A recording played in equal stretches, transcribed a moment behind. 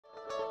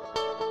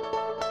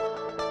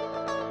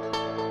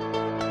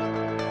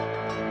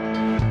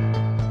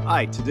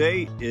Hi,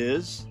 today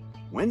is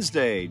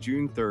Wednesday,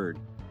 June 3rd.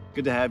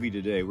 Good to have you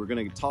today. We're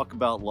going to talk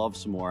about love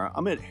some more.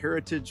 I'm at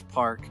Heritage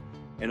Park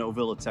in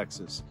Ovilla,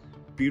 Texas.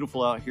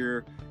 Beautiful out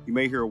here. You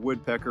may hear a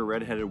woodpecker,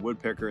 red-headed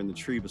woodpecker in the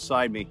tree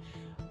beside me.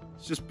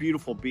 It's just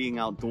beautiful being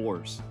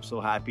outdoors. I'm so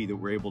happy that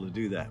we're able to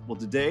do that. Well,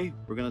 today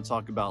we're going to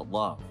talk about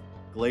love.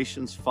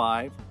 Galatians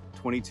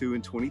 5:22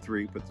 and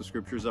 23. Put the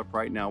scriptures up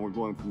right now. We're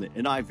going from the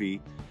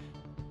NIV.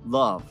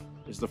 Love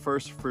is the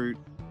first fruit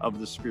of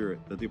the Spirit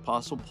that the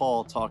Apostle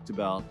Paul talked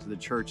about to the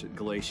church at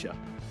Galatia.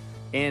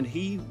 And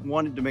he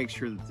wanted to make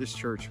sure that this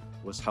church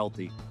was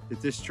healthy,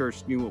 that this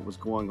church knew what was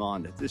going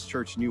on, that this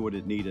church knew what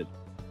it needed.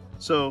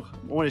 So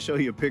I want to show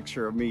you a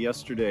picture of me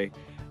yesterday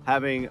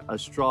having a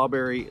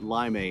strawberry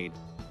limeade.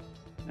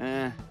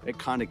 It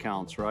kind of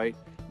counts, right?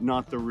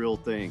 Not the real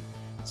thing.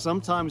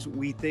 Sometimes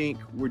we think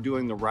we're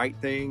doing the right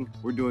thing,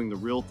 we're doing the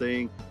real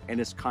thing,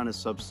 and it's kind of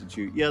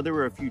substitute. Yeah, there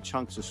were a few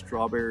chunks of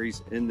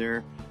strawberries in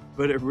there,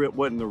 but it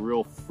wasn't the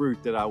real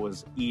fruit that I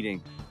was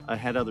eating. I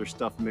had other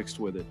stuff mixed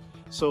with it.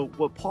 So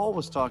what Paul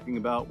was talking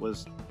about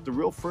was the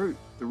real fruit,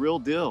 the real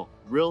deal,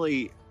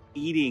 really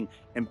eating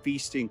and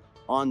feasting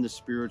on the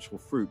spiritual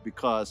fruit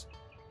because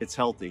it's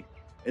healthy.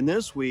 And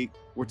this week,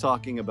 we're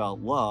talking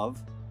about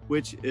love,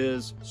 which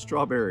is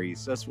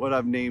strawberries. That's what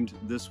I've named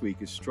this week,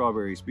 is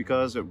strawberries,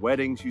 because at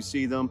weddings you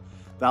see them,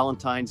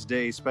 Valentine's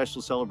Day,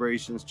 special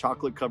celebrations,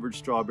 chocolate-covered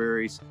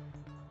strawberries.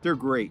 They're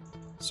great.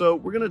 So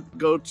we're going to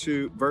go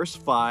to verse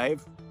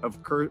 5 of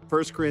 1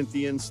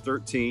 Corinthians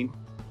 13.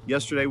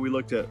 Yesterday we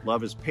looked at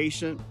love is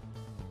patient,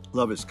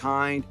 love is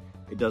kind,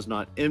 it does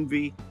not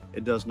envy,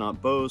 it does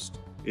not boast,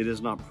 it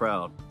is not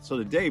proud. So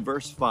today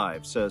verse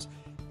 5 says,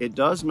 it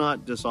does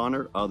not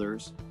dishonor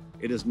others,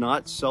 it is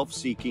not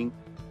self-seeking,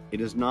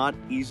 it is not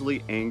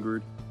easily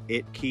angered,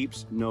 it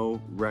keeps no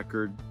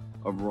record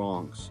of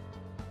wrongs.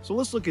 So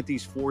let's look at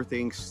these four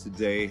things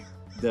today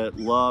that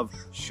love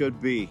should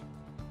be.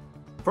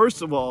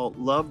 First of all,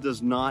 love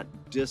does not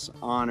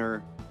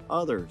dishonor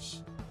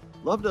others.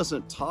 Love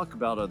doesn't talk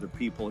about other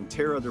people and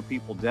tear other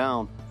people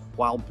down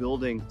while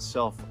building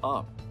self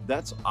up.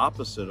 That's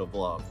opposite of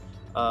love.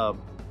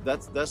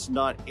 That's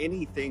not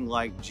anything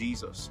like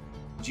Jesus.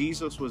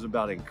 Jesus was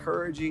about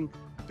encouraging,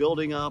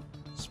 building up,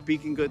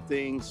 speaking good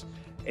things.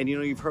 And you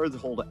know, you've heard the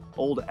whole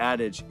old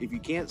adage, if you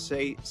can't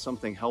say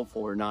something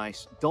helpful or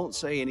nice, don't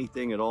say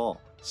anything at all.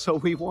 So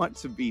we want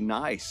to be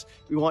nice,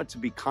 we want to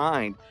be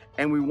kind,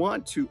 and we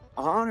want to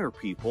honor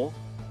people,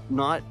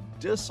 not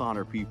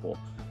dishonor people.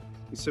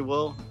 You say,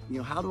 well, you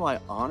know, how do I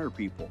honor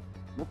people?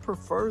 Well,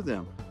 prefer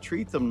them,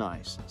 treat them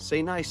nice,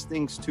 say nice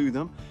things to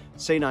them,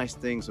 say nice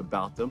things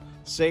about them,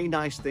 say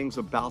nice things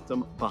about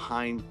them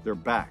behind their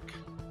back.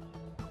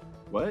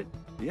 What?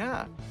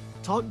 Yeah,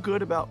 talk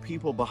good about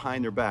people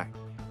behind their back.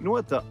 You know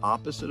what the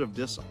opposite of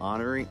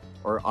dishonoring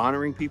or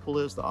honoring people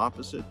is? The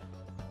opposite?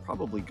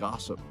 Probably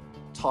gossip,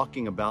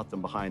 talking about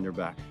them behind their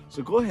back.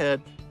 So go ahead,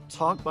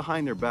 talk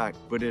behind their back,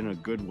 but in a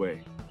good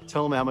way.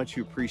 Tell them how much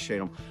you appreciate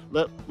them.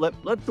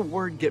 Let the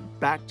word get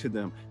back to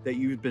them that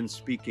you've been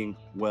speaking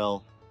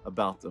well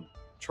about them.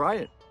 Try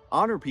it.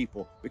 Honor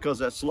people, because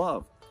that's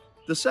love.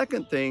 The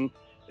second thing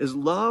is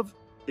love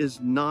is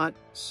not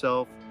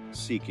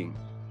self-seeking.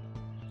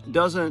 It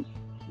doesn't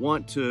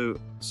want to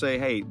say,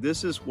 hey,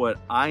 this is what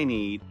I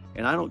need,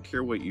 and I don't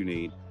care what you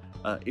need.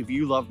 If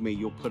you love me,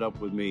 you'll put up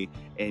with me,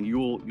 and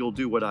you'll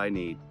do what I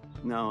need.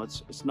 No,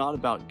 it's not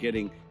about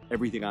getting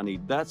everything I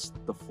need. That's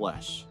the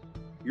flesh.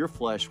 Your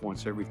flesh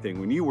wants everything.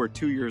 When you were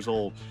 2 years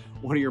old,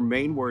 one of your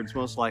main words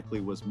most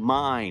likely was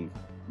mine.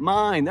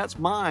 Mine, that's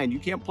mine. You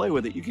can't play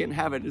with it. You can't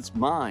have it. It's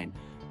mine.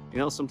 You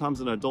know,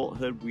 sometimes in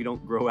adulthood, we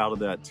don't grow out of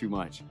that too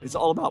much. It's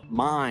all about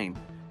mine.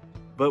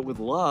 But with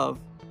love,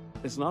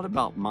 it's not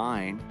about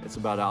mine. It's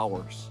about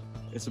ours.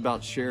 It's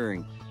about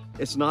sharing.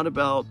 It's not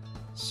about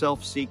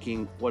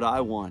self-seeking what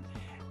I want.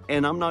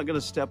 And I'm not going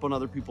to step on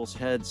other people's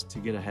heads to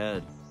get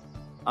ahead.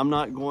 I'm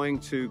not going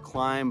to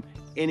climb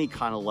any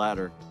kind of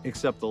ladder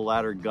except the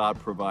ladder God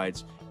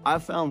provides.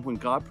 I've found when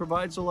God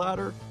provides a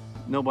ladder,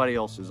 nobody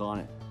else is on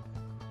it.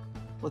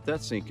 Let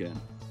that sink in.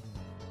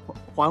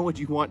 Why would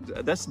you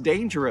want, that's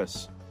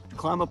dangerous to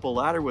climb up a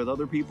ladder with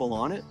other people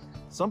on it.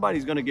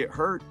 Somebody's going to get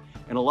hurt,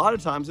 and a lot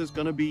of times it's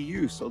going to be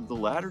you. So the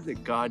ladder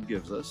that God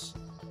gives us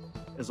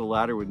is a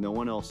ladder with no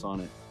one else on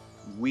it.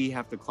 We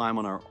have to climb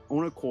on our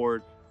own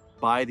accord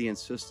by the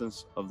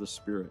insistence of the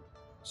Spirit.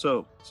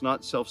 So it's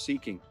not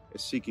self-seeking,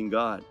 it's seeking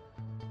God.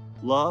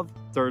 Love,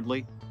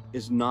 thirdly,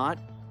 is not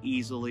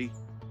easily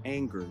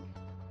angered.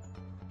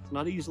 It's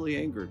not easily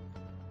angered.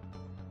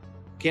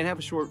 You can't have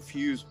a short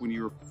fuse when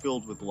you're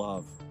filled with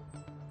love.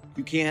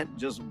 You can't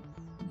just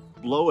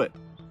blow it,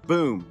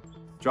 boom,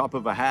 drop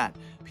of a hat.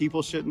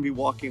 People shouldn't be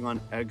walking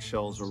on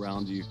eggshells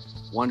around you,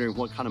 wondering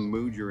what kind of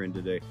mood you're in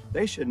today.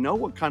 They should know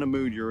what kind of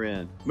mood you're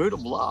in. Mood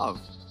of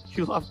love.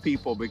 You love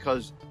people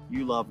because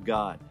you love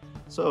God.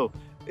 So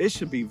it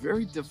should be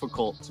very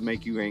difficult to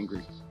make you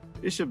angry.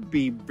 It should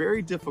be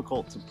very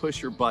difficult to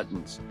push your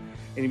buttons.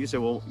 And if you say,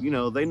 well, you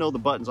know, they know the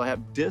buttons I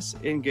have,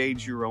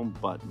 disengage your own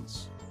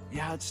buttons.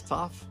 Yeah, it's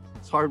tough.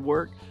 It's hard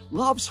work.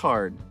 Love's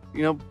hard.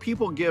 You know,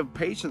 people give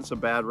patience a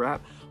bad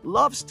rap.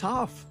 Love's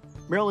tough.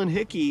 Marilyn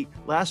Hickey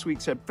last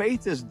week said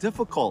faith is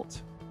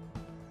difficult.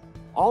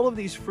 All of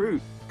these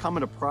fruit come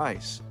at a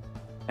price.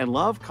 And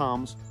love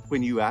comes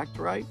when you act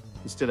right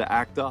instead of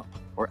act up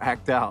or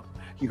act out.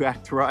 You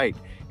act right.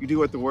 You do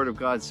what the Word of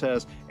God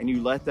says, and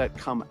you let that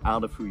come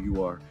out of who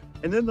you are.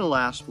 And then the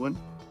last one,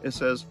 it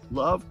says,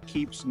 love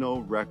keeps no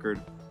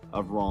record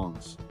of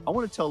wrongs. I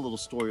want to tell a little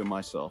story of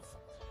myself.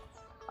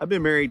 I've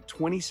been married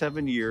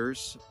 27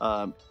 years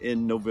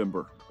in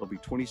November. It'll be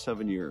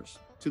 27 years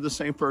to the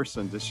same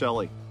person, to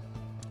Shelly.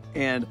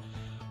 And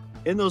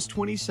in those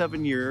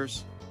 27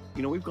 years,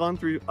 you know, we've gone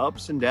through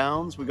ups and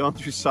downs. We've gone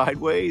through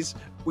sideways.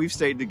 We've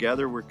stayed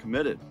together. We're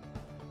committed.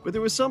 But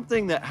there was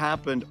something that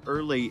happened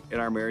early in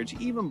our marriage,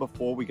 even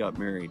before we got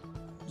married,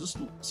 just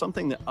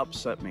something that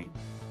upset me.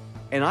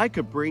 And I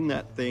could bring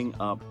that thing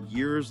up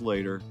years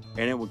later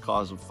and it would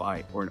cause a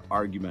fight or an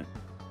argument.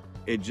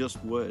 It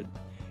just would.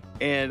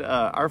 And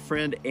our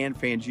friend Ann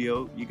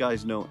Fangio, you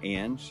guys know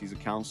Ann, she's a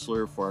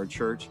counselor for our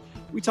church.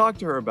 We talked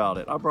to her about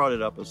it. I brought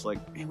it up. It's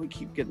like, man, we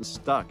keep getting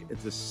stuck.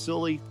 It's a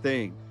silly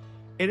thing.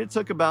 And it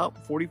took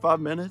about 45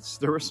 minutes.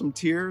 There were some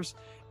tears.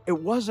 It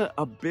wasn't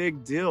a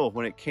big deal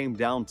when it came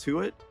down to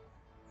it.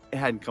 It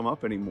hadn't come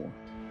up anymore.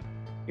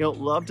 You know,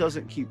 love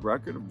doesn't keep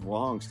record of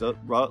wrongs.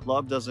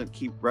 Love doesn't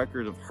keep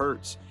record of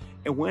hurts.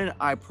 And when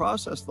I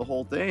processed the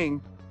whole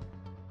thing,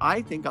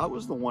 I think I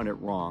was the one at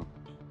wrong.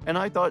 And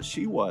I thought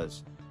she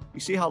was. You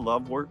see how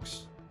love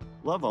works?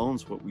 Love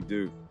owns what we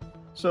do.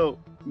 So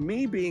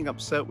me being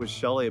upset with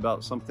Shelly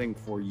about something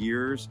for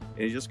years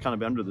and it just kind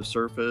of under the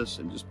surface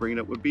and just bringing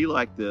it would be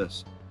like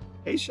this.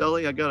 Hey,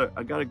 Shelly, I got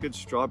a good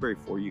strawberry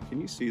for you.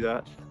 Can you see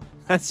that?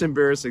 That's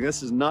embarrassing.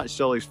 This is not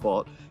Shelly's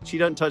fault. She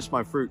doesn't touch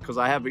my fruit because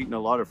I have eaten a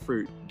lot of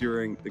fruit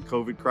during the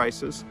COVID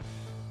crisis.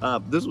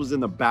 This was in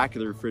the back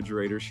of the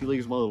refrigerator. She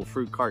leaves my little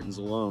fruit cartons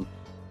alone.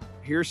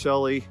 Here,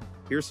 Shelly,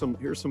 here's some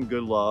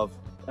good love.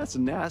 That's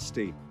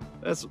nasty.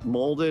 That's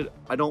molded.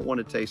 I don't want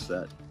to taste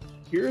that.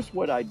 Here's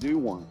what I do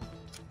want.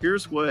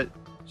 Here's what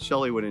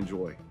Shelly would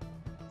enjoy.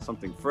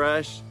 Something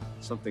fresh,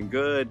 something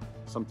good,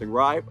 something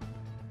ripe,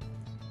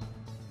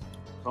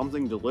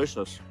 something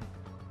delicious.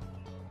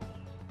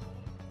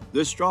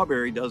 This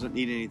strawberry doesn't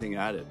need anything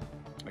added.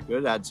 I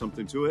could add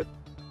something to it.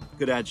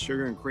 Could add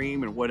sugar and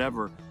cream and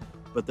whatever.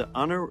 But the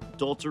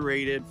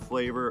unadulterated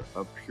flavor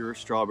of pure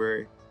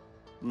strawberry,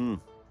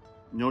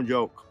 no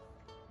joke.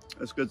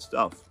 That's good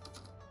stuff.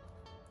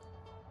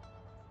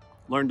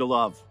 Learn to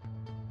love.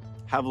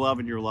 Have love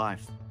in your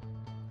life.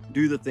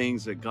 Do the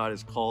things that God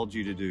has called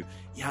you to do.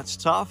 Yeah, it's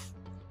tough,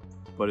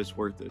 but it's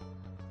worth it.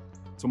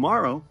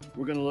 Tomorrow,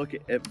 we're going to look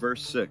at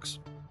verse 6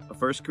 of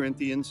 1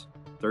 Corinthians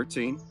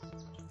 13.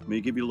 Let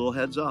me give you a little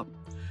heads up.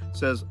 It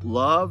says,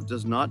 love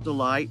does not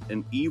delight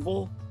in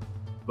evil,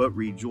 but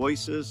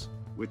rejoices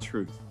with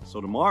truth.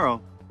 So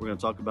tomorrow, we're going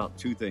to talk about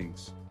two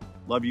things.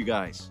 Love you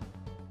guys.